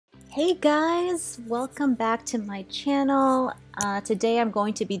Hey guys, welcome back to my channel. Today I'm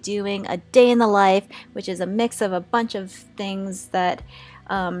going to be doing a day in the life, which is a mix of a bunch of things that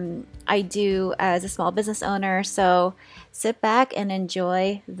I do as a small business owner. So sit back and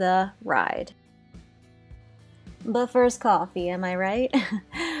enjoy the ride. But first, coffee, am I right?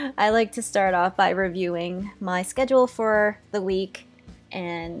 I like to start off by reviewing my schedule for the week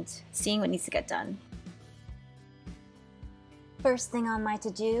and seeing what needs to get done. First thing on my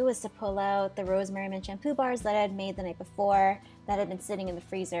to-do is to pull out the rosemary mint shampoo bars that I had made the night before that had been sitting in the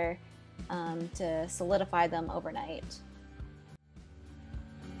freezer to solidify them overnight.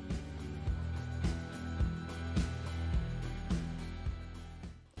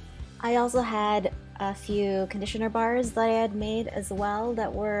 I also had a few conditioner bars that I had made as well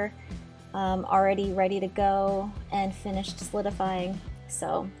that were already ready to go and finished solidifying.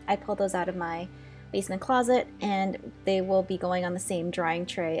 So I pulled those out of my basement closet and they will be going on the same drying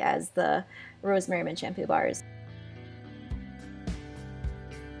tray as the rosemary mint shampoo bars.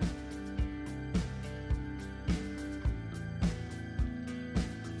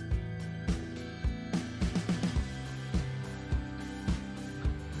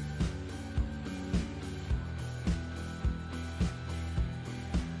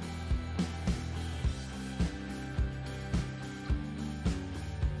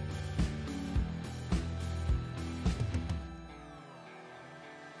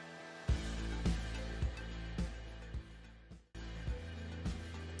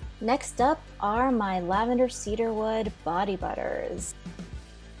 Next up are my lavender cedarwood body butters.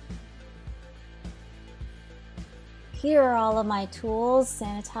 Here are all of my tools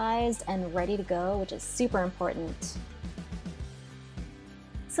sanitized and ready to go, which is super important.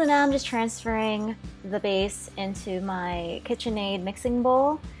 So now I'm just transferring the base into my KitchenAid mixing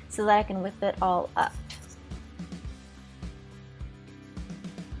bowl so that I can whip it all up.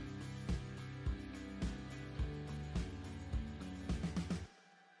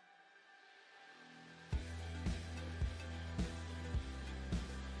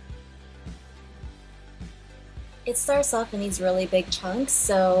 It starts off in these really big chunks,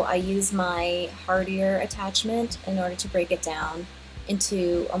 so I use my hardier attachment in order to break it down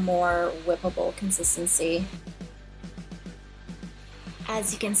into a more whippable consistency.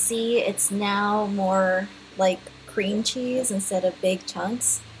 As you can see, it's now more like cream cheese instead of big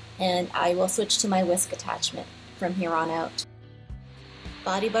chunks, and I will switch to my whisk attachment from here on out.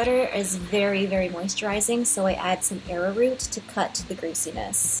 Body butter is very, very moisturizing, so I add some arrowroot to cut the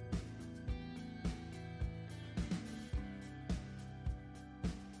greasiness.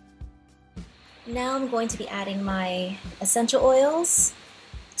 Now I'm going to be adding my essential oils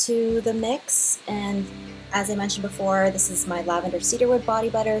to the mix, and as I mentioned before, this is my lavender cedarwood body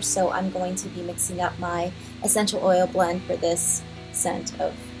butter, so I'm going to be mixing up my essential oil blend for this scent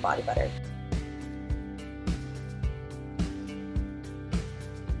of body butter.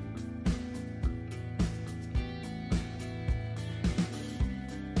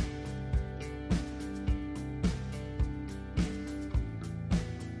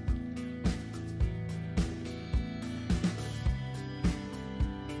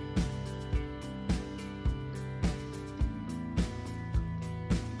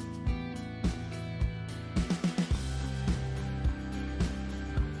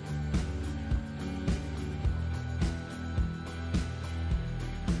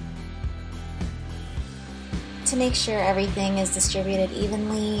 To make sure everything is distributed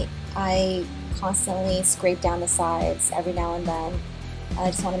evenly, I constantly scrape down the sides every now and then. I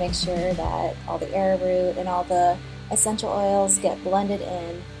just want to make sure that all the arrowroot and all the essential oils get blended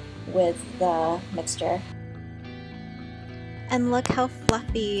in with the mixture. And look how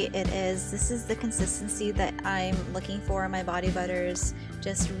fluffy it is. This is the consistency that I'm looking for in my body butters.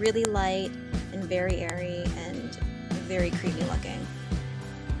 Just really light and very airy and very creamy looking.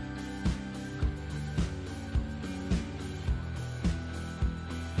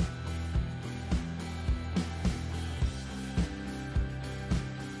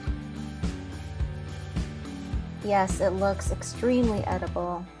 Yes, it looks extremely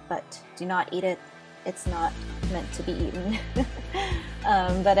edible, but do not eat it. It's not meant to be eaten.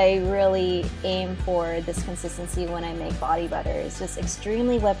 But I really aim for this consistency when I make body butter. It's just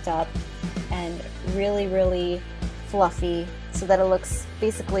extremely whipped up and really, really fluffy so that it looks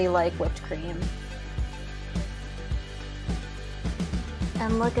basically like whipped cream.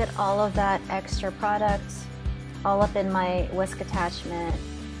 And look at all of that extra product all up in my whisk attachment.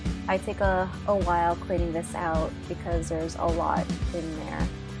 I take a while cleaning this out because there's a lot in there.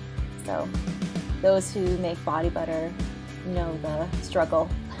 So those who make body butter know the struggle.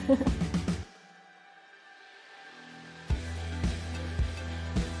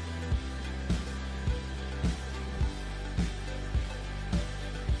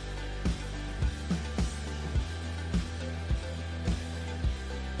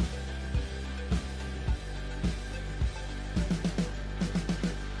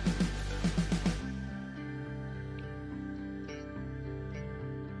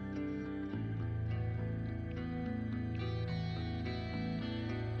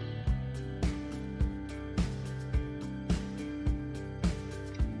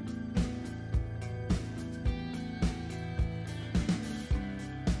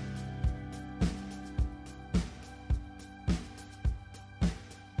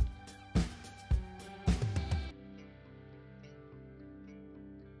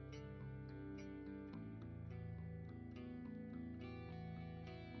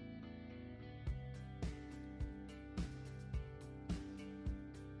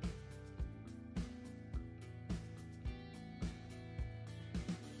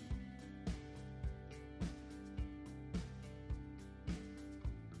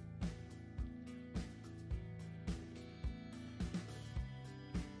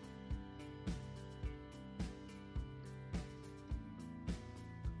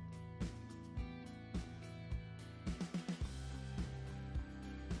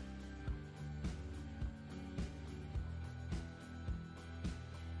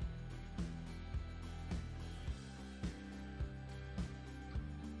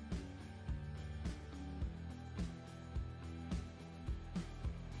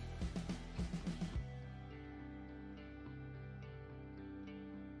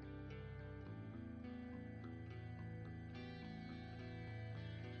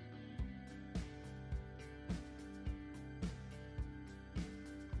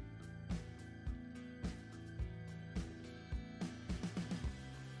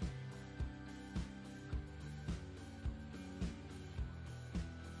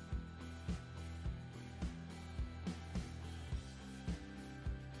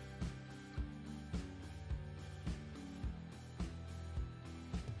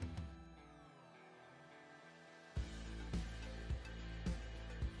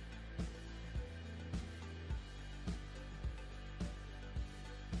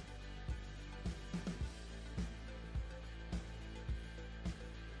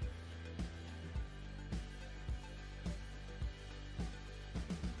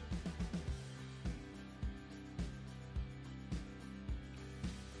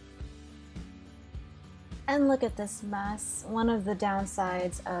 And look at this mess. One of the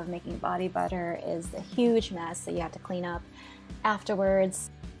downsides of making body butter is the huge mess that you have to clean up afterwards.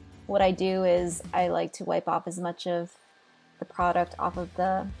 What I do is I like to wipe off as much of the product off of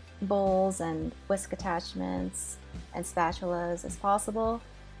the bowls and whisk attachments and spatulas as possible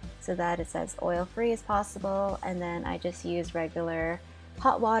so that it's as oil-free as possible, and then I just use regular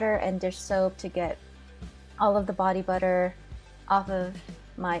hot water and dish soap to get all of the body butter off of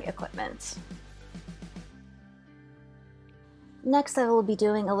my equipment. Next, I will be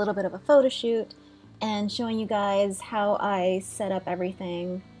doing a little bit of a photo shoot and showing you guys how I set up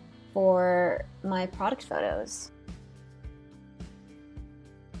everything for my product photos.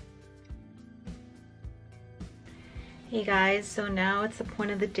 Hey guys, so now it's the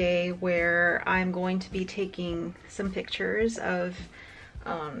point of the day where I'm going to be taking some pictures of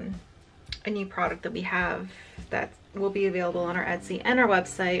a new product that we have that will be available on our Etsy and our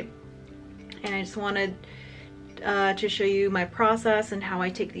website. And I just wanted to show you my process and how I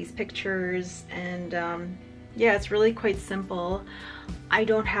take these pictures, and yeah, it's really quite simple. I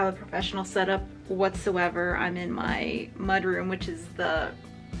don't have a professional setup whatsoever. I'm in my mud room, which is the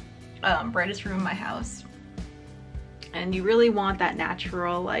brightest room in my house, and you really want that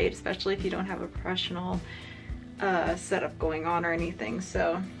natural light, especially if you don't have a professional setup going on or anything.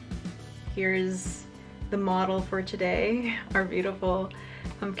 So here's the model for today, our beautiful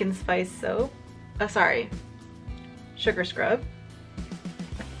pumpkin spice soap, sugar scrub,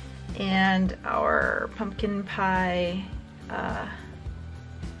 and our pumpkin pie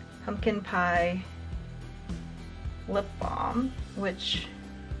lip balm, which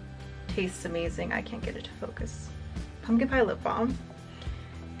tastes amazing. I can't get it to focus. Pumpkin pie lip balm,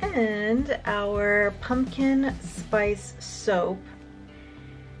 and our pumpkin spice soap.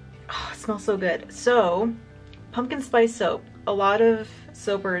 Oh, it smells so good. So pumpkin spice soap, a lot of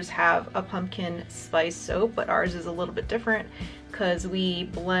soapers have a pumpkin spice soap, but ours is a little bit different because we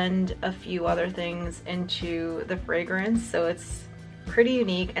blend a few other things into the fragrance, so it's pretty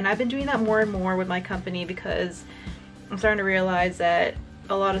unique. And I've been doing that more and more with my company because I'm starting to realize that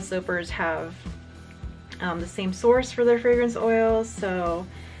a lot of soapers have the same source for their fragrance oils, so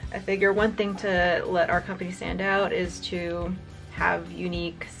I figure one thing to let our company stand out is to have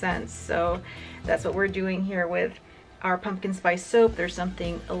unique scents. So that's what we're doing here with our pumpkin spice soap. There's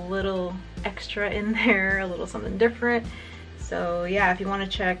something a little extra in there, a little something different. So yeah, if you want to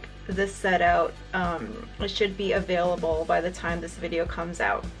check this set out, it should be available by the time this video comes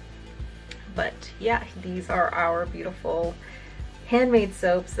out. But yeah, these are our beautiful handmade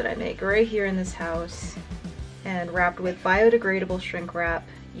soaps that I make right here in this house, and wrapped with biodegradable shrink wrap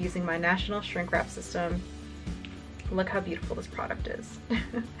using my national shrink wrap system. Look how beautiful this product is.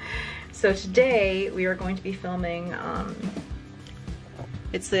 So today we are going to be filming,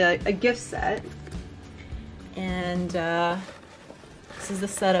 it's a gift set, and this is the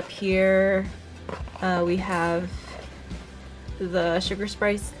setup here. We have the sugar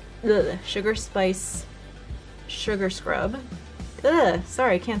spice sugar scrub.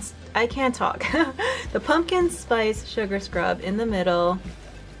 Sorry, I can't talk. The pumpkin spice sugar scrub in the middle,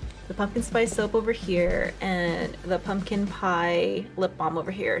 the pumpkin spice soap over here, and the pumpkin pie lip balm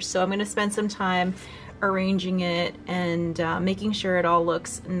over here. So I'm going to spend some time arranging it and making sure it all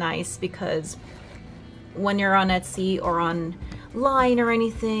looks nice, because when you're on Etsy or online or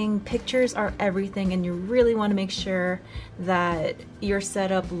anything, pictures are everything, and you really want to make sure that your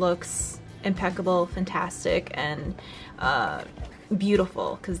setup looks impeccable, fantastic, and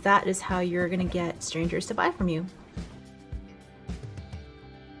beautiful, because that is how you're going to get strangers to buy from you.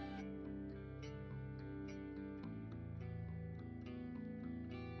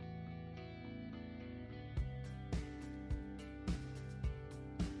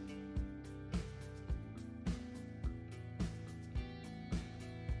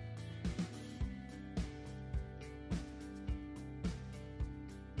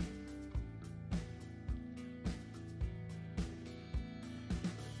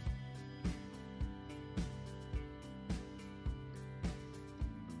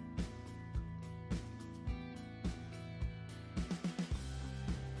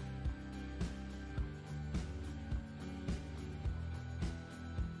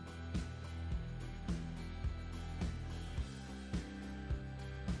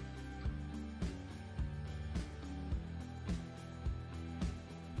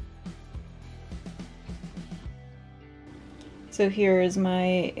 So here is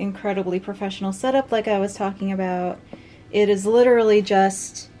my incredibly professional setup like I was talking about. It is literally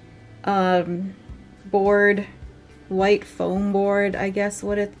just board, white foam board, I guess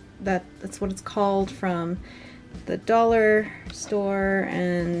that's what it's called, from the dollar store,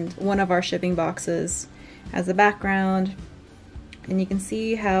 and one of our shipping boxes. as a background. And you can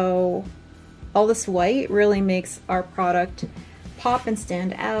see how all this white really makes our product pop and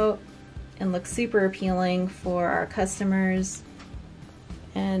stand out and look super appealing for our customers.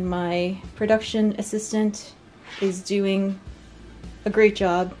 And my production assistant is doing a great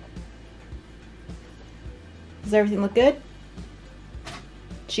job. Does everything look good?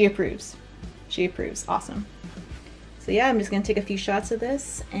 She approves. She approves. Awesome. So yeah, I'm just gonna take a few shots of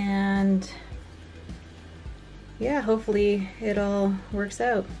this, and yeah, hopefully it all works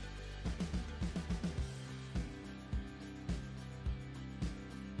out.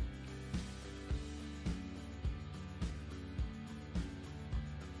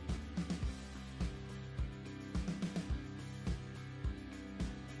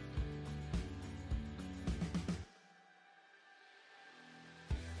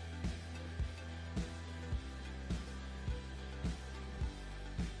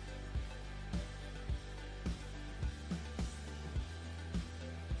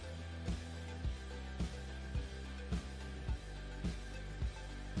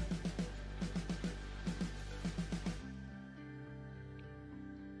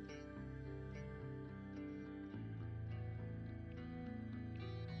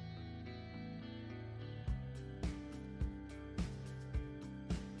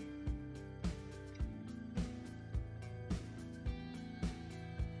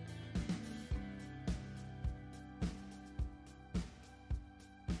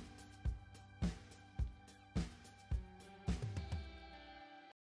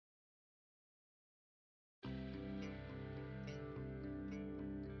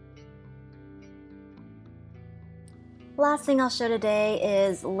 Last thing I'll show today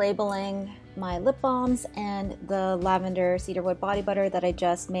is labeling my lip balms and the lavender cedarwood body butter that I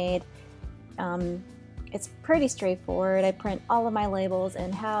just made. It's pretty straightforward. I print all of my labels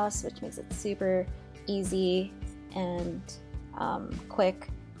in-house, which makes it super easy and quick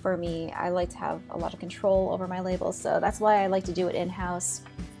for me. I like to have a lot of control over my labels, so that's why I like to do it in-house.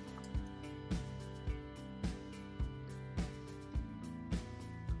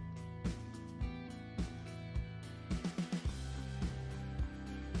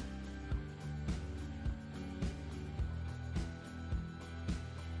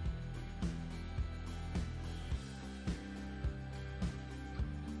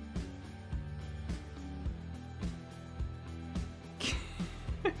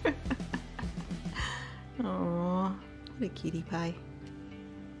 Aww, what a cutie pie.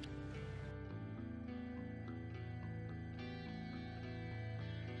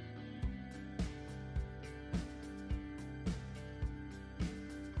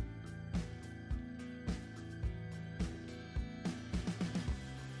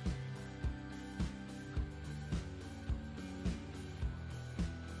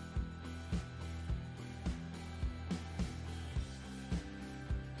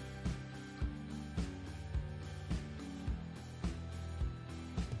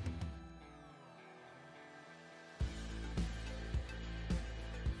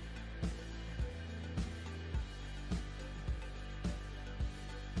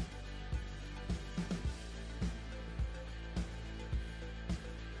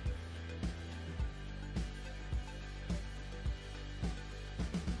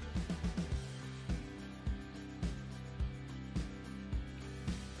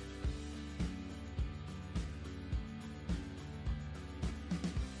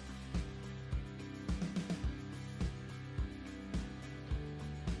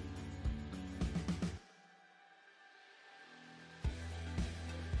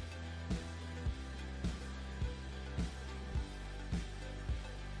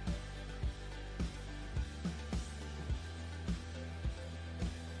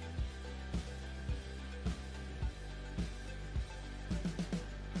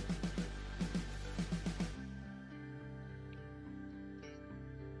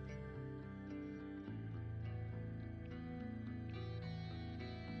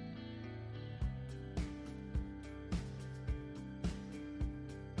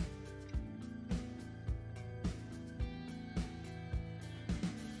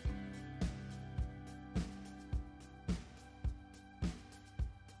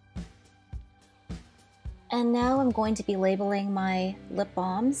 And now I'm going to be labeling my lip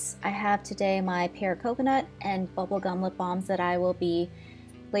balms. I have today my pear coconut and bubblegum lip balms that I will be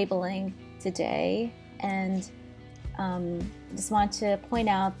labeling today. And just want to point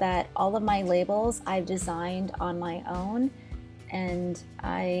out that all of my labels I've designed on my own, and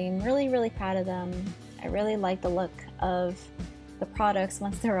I'm really proud of them. I really like the look of the products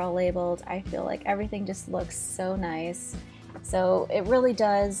once they're all labeled. I feel like everything just looks so nice. So it really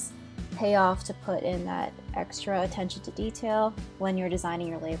does pay off to put in that extra attention to detail when you're designing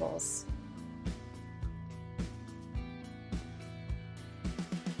your labels.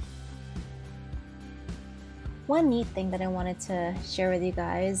 One neat thing that I wanted to share with you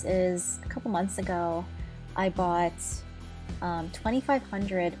guys is a couple months ago I bought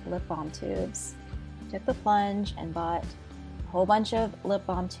 2,500 lip balm tubes. Took the plunge and bought a whole bunch of lip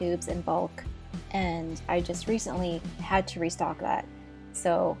balm tubes in bulk, and I just recently had to restock that.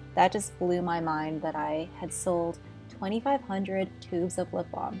 So that just blew my mind that I had sold 2,500 tubes of lip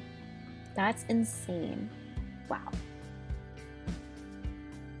balm. That's insane. Wow.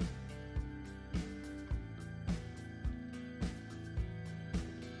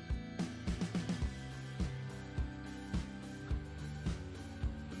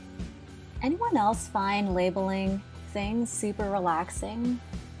 Anyone else find labeling things super relaxing?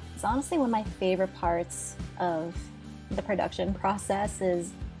 It's honestly one of my favorite parts of the production process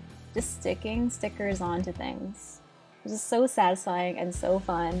is just sticking stickers onto things. It's just so satisfying and so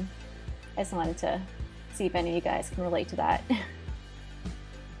fun. I just wanted to see if any of you guys can relate to that.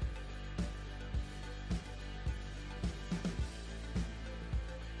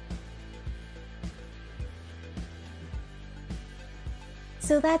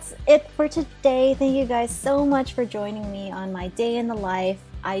 So that's it for today. Thank you guys so much for joining me on my day in the life.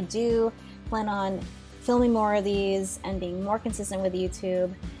 I do plan on filming more of these and being more consistent with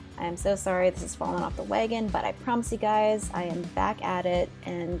YouTube. I am so sorry this has fallen off the wagon, but I promise you guys I am back at it,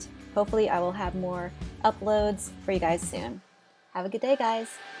 and hopefully I will have more uploads for you guys soon. Have a good day, guys.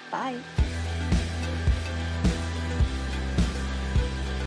 Bye.